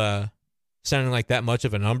up sounding like that much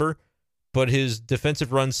of a number. But his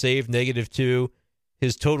defensive runs saved, -2.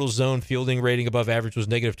 His total zone fielding rating above average was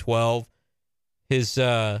 -12. His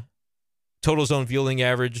total zone fielding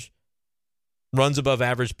average, runs above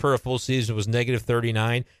average per a full season, was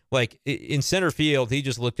 -39. Like, in center field, he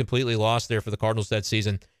just looked completely lost there for the Cardinals that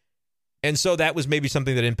season. And so that was maybe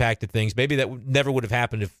something that impacted things. Maybe that never would have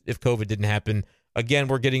happened if COVID didn't happen. Again,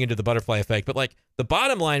 we're getting into the butterfly effect. But, like, the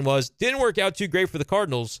bottom line was, didn't work out too great for the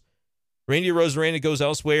Cardinals. Randy Arozarena goes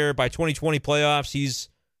elsewhere. By 2020 playoffs, he's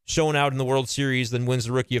shown out in the World Series, then wins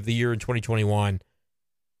the Rookie of the Year in 2021.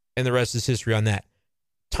 And the rest is history on that.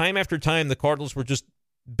 Time after time, the Cardinals were just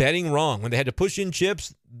betting wrong. When they had to push in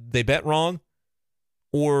chips, they bet wrong.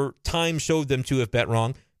 Or time showed them to have bet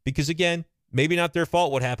wrong. Because, again, maybe not their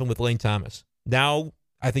fault what happened with Lane Thomas. Now,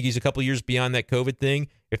 I think he's a couple years beyond that COVID thing.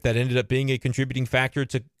 If that ended up being a contributing factor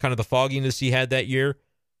to kind of the fogginess he had that year,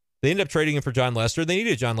 they ended up trading him for John Lester. They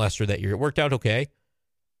needed John Lester that year. It worked out okay.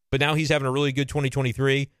 But now he's having a really good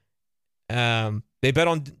 2023. They bet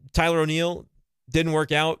on Tyler O'Neill. Didn't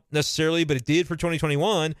work out necessarily, but it did for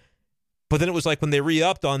 2021. But then it was like when they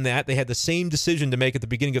re-upped on that, they had the same decision to make at the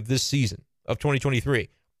beginning of this season of 2023.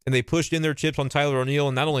 And they pushed in their chips on Tyler O'Neill.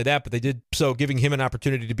 And not only that, but they did so giving him an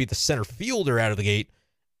opportunity to be the center fielder out of the gate.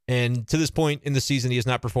 And to this point in the season, he has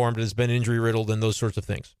not performed. Has been injury-riddled and those sorts of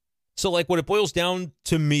things. So, like, what it boils down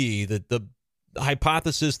to me, the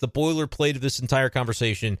hypothesis, the boilerplate of this entire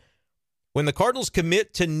conversation, when the Cardinals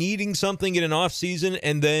commit to needing something in an offseason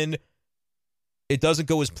and then it doesn't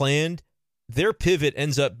go as planned, their pivot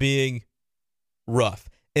ends up being rough.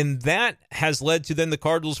 And that has led to then the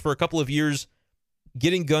Cardinals for a couple of years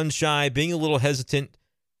getting gun-shy, being a little hesitant,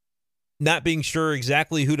 not being sure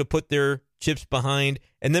exactly who to put their chips behind.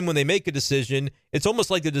 And then when they make a decision, it's almost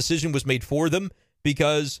like the decision was made for them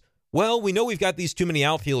because, well, we know we've got these too many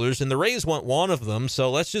outfielders, and the Rays want one of them, so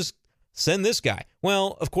let's just send this guy.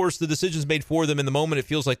 Well, of course, the decision's made for them in the moment. It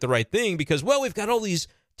feels like the right thing because, well, we've got all these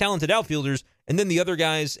talented outfielders, and then the other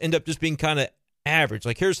guys end up just being kind of average.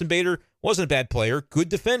 Like Harrison Bader wasn't a bad player, good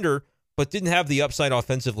defender, but didn't have the upside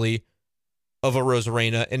offensively of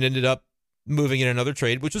Arozarena and ended up moving in another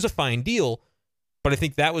trade, which was a fine deal. But I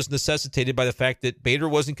think that was necessitated by the fact that Bader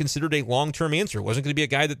wasn't considered a long-term answer. Wasn't going to be a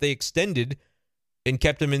guy that they extended and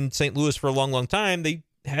kept him in St. Louis for a long, long time. They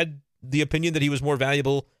had the opinion that he was more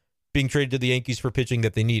valuable being traded to the Yankees for pitching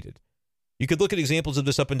that they needed. You could look at examples of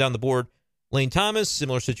this up and down the board. Lane Thomas,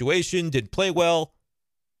 similar situation, didn't play well,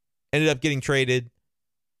 ended up getting traded.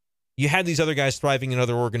 You had these other guys thriving in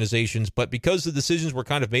other organizations, but because the decisions were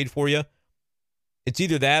kind of made for you, it's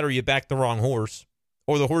either that or you backed the wrong horse,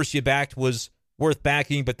 or the horse you backed was worth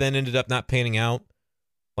backing, but then ended up not panning out,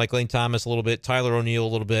 like Lane Thomas a little bit, Tyler O'Neill a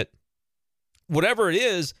little bit. Whatever it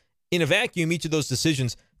is, in a vacuum, each of those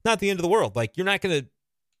decisions, not the end of the world. Like, you're not going to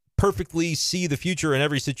perfectly see the future in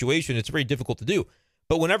every situation. It's very difficult to do.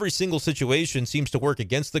 But when every single situation seems to work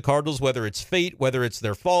against the Cardinals, whether it's fate, whether it's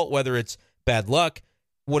their fault, whether it's bad luck,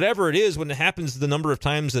 whatever it is, when it happens the number of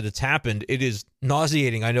times that it's happened, it is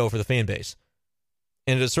nauseating, I know, for the fan base.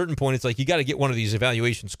 And at a certain point, it's like, you got to get one of these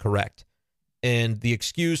evaluations correct. And the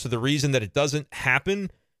excuse or the reason that it doesn't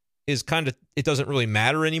happen is kind of, it doesn't really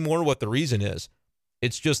matter anymore what the reason is.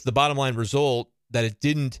 It's just the bottom line result that it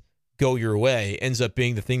didn't go your way ends up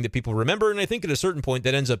being the thing that people remember. And I think at a certain point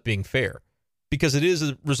that ends up being fair because it is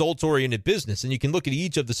a results-oriented business. And you can look at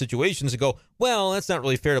each of the situations and go, well, that's not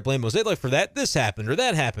really fair to blame Mosaic for that. This happened or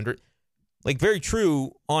that happened. Or, like, very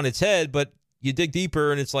true on its head, but you dig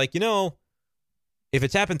deeper and it's like, if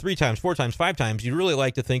it's happened 3 times, 4 times, 5 times, you'd really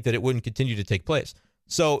like to think that it wouldn't continue to take place.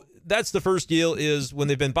 So that's the first deal is when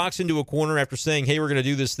they've been boxed into a corner after saying, hey, we're going to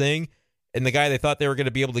do this thing, and the guy they thought they were going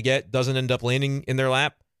to be able to get doesn't end up landing in their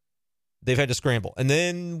lap, they've had to scramble. And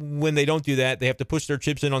then when they don't do that, they have to push their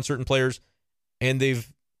chips in on certain players, and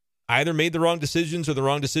they've either made the wrong decisions or the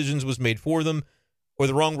wrong decisions was made for them or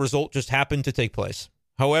the wrong result just happened to take place.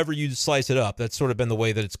 However you slice it up, that's sort of been the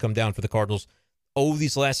way that it's come down for the Cardinals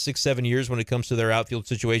these last 6-7 years when it comes to their outfield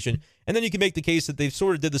situation. And then you can make the case that they've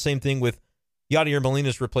sort of did the same thing with Yadier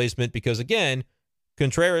Molina's replacement because, again,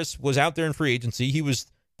 Contreras was out there in free agency. He was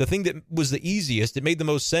the thing that was the easiest. It made the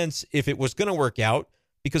most sense if it was going to work out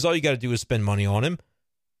because all you got to do is spend money on him.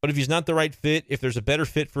 But if he's not the right fit, if there's a better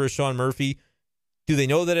fit for a Sean Murphy, do they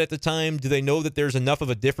know that at the time? Do they know that there's enough of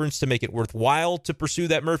a difference to make it worthwhile to pursue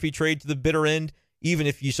that Murphy trade to the bitter end, even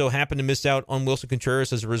if you so happen to miss out on Wilson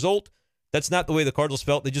Contreras as a result? That's not the way the Cardinals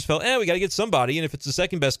felt. They just felt, we got to get somebody, and if it's the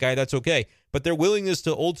second best guy, that's okay. But their willingness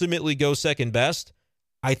to ultimately go second best,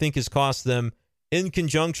 I think, has cost them, in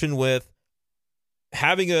conjunction with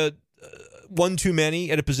having a one too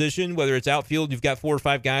many at a position, whether it's outfield, you've got 4 or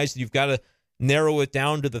 5 guys, you've got to narrow it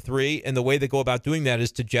down to the 3, and the way they go about doing that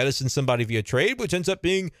is to jettison somebody via trade, which ends up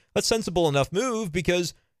being a sensible enough move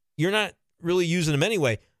because you're not really using them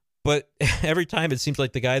anyway. But every time it seems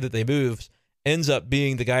like the guy that they move ends up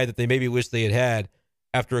being the guy that they maybe wish they had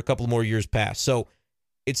after a couple more years pass. So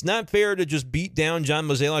it's not fair to just beat down John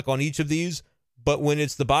Mozeliak on each of these, but when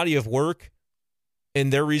it's the body of work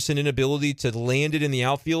and their recent inability to land it in the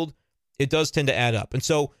outfield, it does tend to add up. And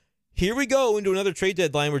so here we go into another trade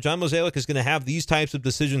deadline where John Mozeliak is going to have these types of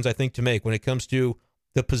decisions, I think, to make when it comes to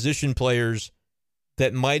the position players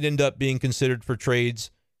that might end up being considered for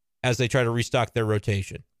trades as they try to restock their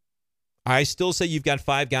rotation. I still say you've got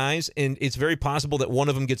 5 guys, and it's very possible that one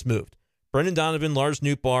of them gets moved. Brendan Donovan, Lars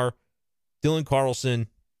Nootbaar, Dylan Carlson,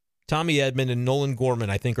 Tommy Edman, and Nolan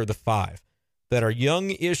Gorman, I think, are the 5 that are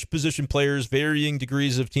young-ish position players, varying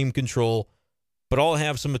degrees of team control, but all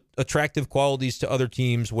have some attractive qualities to other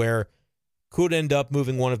teams where could end up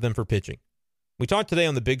moving one of them for pitching. We talked today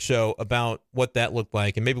on the Big Show about what that looked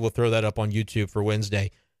like, and maybe we'll throw that up on YouTube for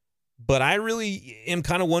Wednesday. But I really am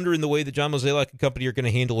kind of wondering the way that John Mozeliak and company are going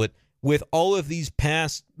to handle it with all of these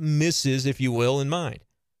past misses, if you will, in mind.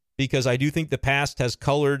 Because I do think the past has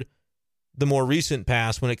colored the more recent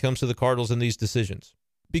past when it comes to the Cardinals and these decisions.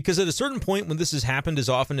 Because at a certain point when this has happened as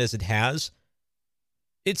often as it has,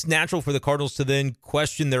 it's natural for the Cardinals to then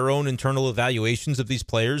question their own internal evaluations of these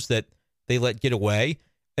players that they let get away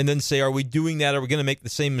and then say, are we doing that? Are we going to make the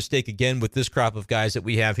same mistake again with this crop of guys that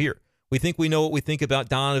we have here? We think we know what we think about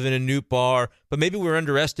Donovan and Nootbaar, but maybe we're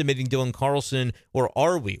underestimating Dylan Carlson, or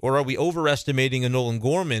are we? Or are we overestimating a Nolan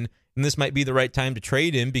Gorman, and this might be the right time to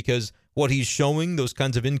trade him because what he's showing, those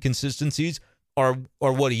kinds of inconsistencies, are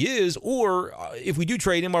what he is? Or if we do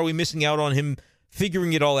trade him, are we missing out on him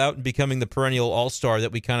figuring it all out and becoming the perennial all-star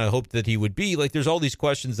that we kind of hoped that he would be? Like, there's all these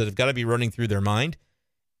questions that have got to be running through their mind,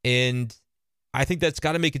 and I think that's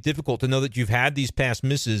got to make it difficult to know that you've had these past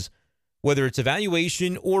misses, whether it's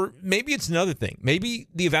evaluation or maybe it's another thing. Maybe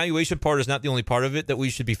the evaluation part is not the only part of it that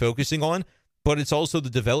we should be focusing on, but it's also the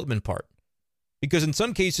development part. Because in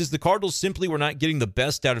some cases, the Cardinals simply were not getting the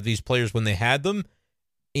best out of these players when they had them,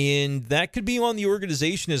 and that could be on the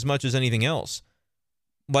organization as much as anything else.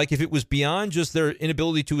 Like if it was beyond just their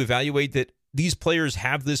inability to evaluate that these players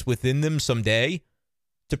have this within them someday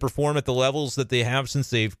to perform at the levels that they have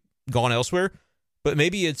since they've gone elsewhere, but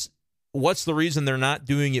maybe it's what's the reason they're not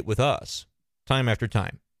doing it with us time after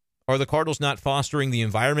time? Are the Cardinals not fostering the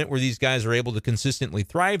environment where these guys are able to consistently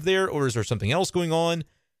thrive there, or is there something else going on?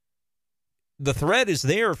 The threat is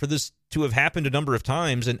there for this to have happened a number of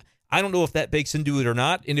times, and I don't know if that bakes into it or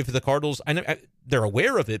not, and if the Cardinals, I know they're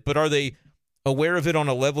aware of it, but are they aware of it on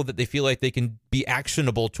a level that they feel like they can be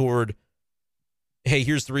actionable toward, hey,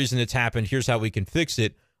 here's the reason it's happened, here's how we can fix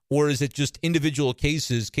it? Or is it just individual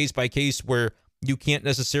cases, case by case, where you can't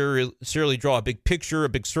necessarily draw a big picture, a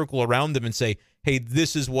big circle around them and say, hey,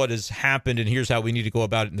 this is what has happened and here's how we need to go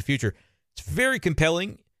about it in the future? It's very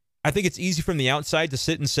compelling. I think it's easy from the outside to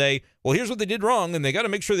sit and say, well, here's what they did wrong and they got to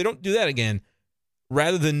make sure they don't do that again,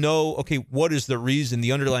 rather than know, okay, what is the reason,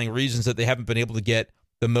 the underlying reasons that they haven't been able to get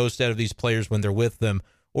the most out of these players when they're with them?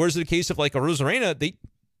 Or is it a case of like a Rosarena,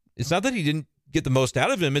 it's not that he didn't get the most out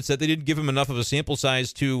of him, it's that they didn't give him enough of a sample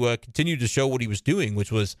size to continue to show what he was doing,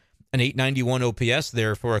 which was an 891 OPS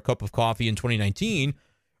there for a cup of coffee in 2019.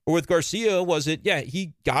 Or with Garcia, was it, yeah,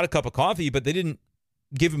 he got a cup of coffee, but they didn't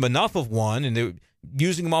give him enough of one, and they were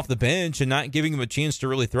using him off the bench and not giving him a chance to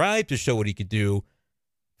really thrive to show what he could do,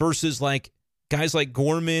 versus like guys like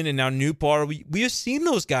Gorman and now Nootbaar. We have seen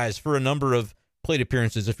those guys for a number of plate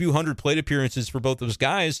appearances, a few hundred plate appearances for both those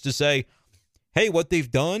guys, to say, hey, what they've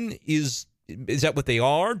done is that what they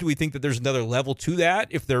are? Do we think that there's another level to that?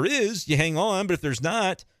 If there is, you hang on, but if there's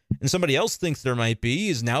not, and somebody else thinks there might be,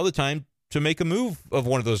 is now the time to make a move of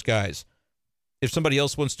one of those guys if somebody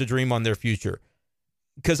else wants to dream on their future.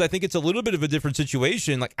 Because I think it's a little bit of a different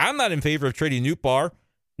situation. Like, I'm not in favor of trading Nootbaar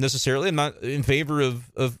necessarily. I'm not in favor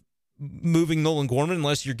of moving Nolan Gorman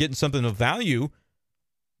unless you're getting something of value.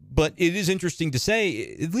 But it is interesting to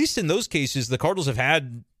say, at least in those cases, the Cardinals have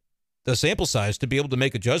had the sample size to be able to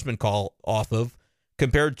make a judgment call off of,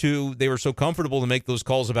 compared to they were so comfortable to make those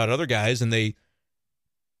calls about other guys, and the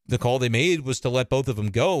call they made was to let both of them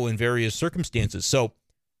go in various circumstances. So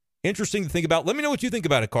interesting to think about. Let me know what you think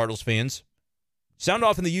about it, Cardinals fans. Sound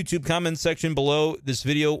off in the YouTube comments section below this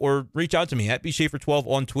video, or reach out to me at bschaefer12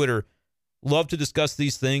 on Twitter Love to discuss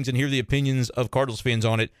these things and hear the opinions of Cardinals fans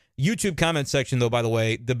on it. YouTube comment section, though, by the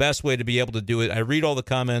way, the best way to be able to do it. I read all the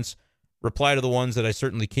comments, reply to the ones that I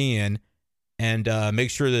certainly can, and make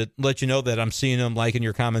sure that let you know that I'm seeing them, liking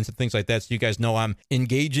your comments and things like that, so you guys know I'm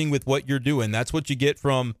engaging with what you're doing. That's what you get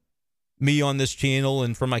from me on this channel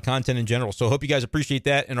and from my content in general. So I hope you guys appreciate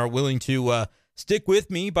that and are willing to stick with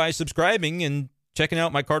me by subscribing and checking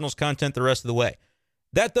out my Cardinals content the rest of the way.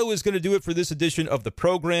 That, though, is going to do it for this edition of the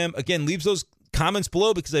program. Again, leave those comments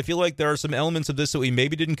below because I feel like there are some elements of this that we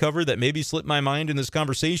maybe didn't cover that maybe slipped my mind in this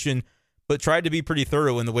conversation, but tried to be pretty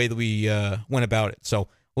thorough in the way that we went about it. So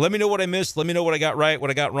let me know what I missed. Let me know what I got right, what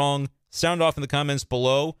I got wrong. Sound off in the comments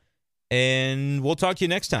below, and we'll talk to you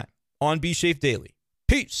next time on Be Safe Daily.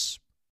 Peace.